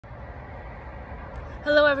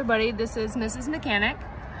Hello everybody, this is Mrs. Mechanic,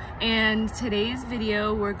 and today's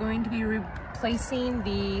video we're going to be replacing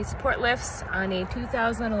the support lifts on a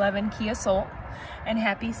 2011 Kia Soul. And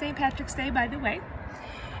happy St. Patrick's Day, by the way.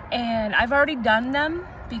 And I've already done them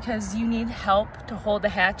because you need help to hold the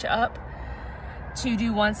hatch up to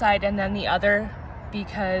do one side and then the other,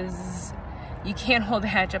 because you can't hold the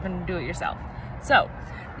hatch up and do it yourself. So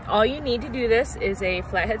all you need to do this is a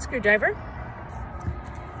flathead screwdriver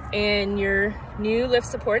and your new lift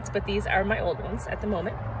supports, but these are my old ones at the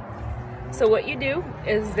moment. So what you do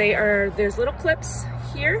is there's little clips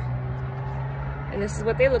here, and this is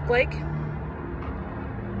what they look like.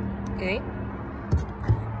 Okay,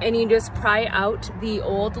 and you just pry out the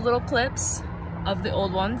old little clips of the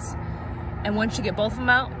old ones, and once you get both of them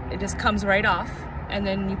out, it just comes right off, and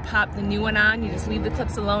then you pop the new one on. You just leave the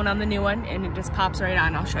clips alone on the new one and it just pops right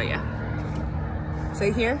on. I'll show you.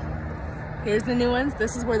 So here's the new ones.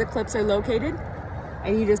 This is where the clips are located,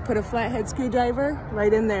 and you just put a flathead screwdriver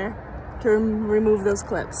right in there to remove those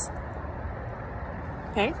clips.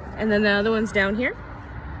 Okay, and then the other one's down here.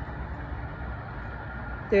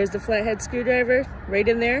 There's the flathead screwdriver right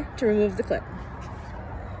in there to remove the clip.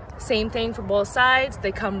 Same thing for both sides.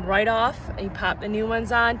 They come right off, and you pop the new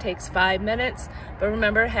ones on. Takes 5 minutes, but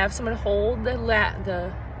remember, have someone hold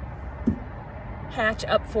the hatch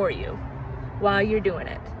up for you while you're doing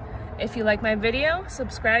it. If you like my video,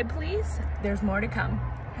 subscribe please. There's more to come.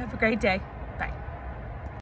 Have a great day.